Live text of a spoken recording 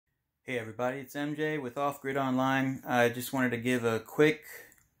Hey everybody, it's MJ with Off Grid Online. I just wanted to give a quick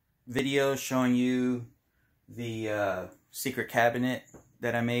video showing you the secret cabinet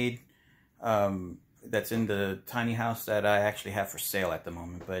that I made that's in the tiny house that I actually have for sale at the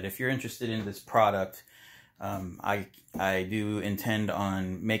moment. But if you're interested in this product, I do intend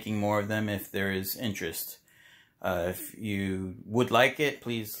on making more of them if there is interest. If you would like it,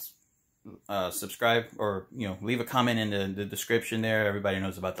 please subscribe, or leave a comment in the description there. Everybody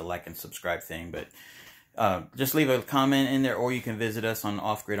knows about the like and subscribe thing, but just leave a comment in there, or you can visit us on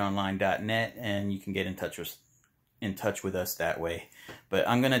offgridonline.net and you can get in touch with us that way. But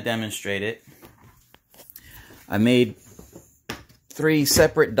I'm going to demonstrate it. I made 3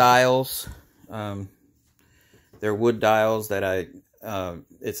 separate dials. They're wood dials that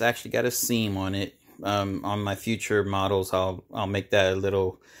it's actually got a seam on it. On my future models, I'll make that a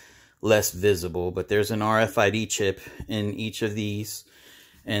little less visible, but there's an RFID chip in each of these,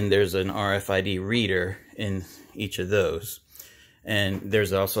 and there's an RFID reader in each of those, and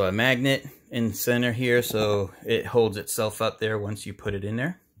there's also a magnet in the center here, so it holds itself up there once you put it in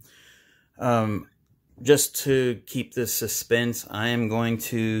there. Just to keep this suspense, I am going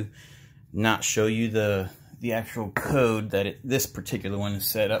to not show you the actual code that this particular one is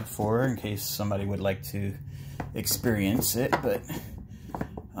set up for, in case somebody would like to experience it, but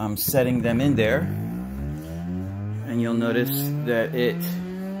I'm setting them in there, and you'll notice that it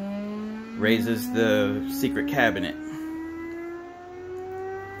raises the secret cabinet.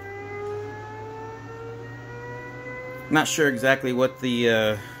 Not sure exactly what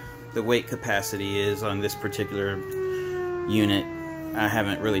the weight capacity is on this particular unit. I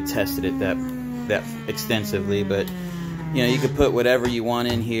haven't really tested it that extensively, but you could put whatever you want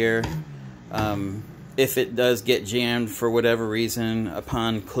in here. If it does get jammed for whatever reason,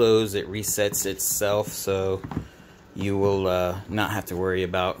 upon close it resets itself, so you will not have to worry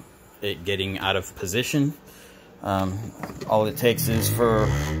about it getting out of position. All it takes is for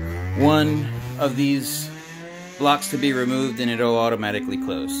one of these blocks to be removed and it'll automatically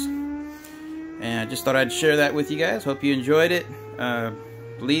close. And I just thought I'd share that with you guys. Hope you enjoyed it.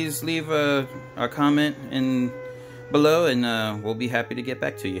 Please leave a comment below, and we'll be happy to get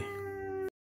back to you.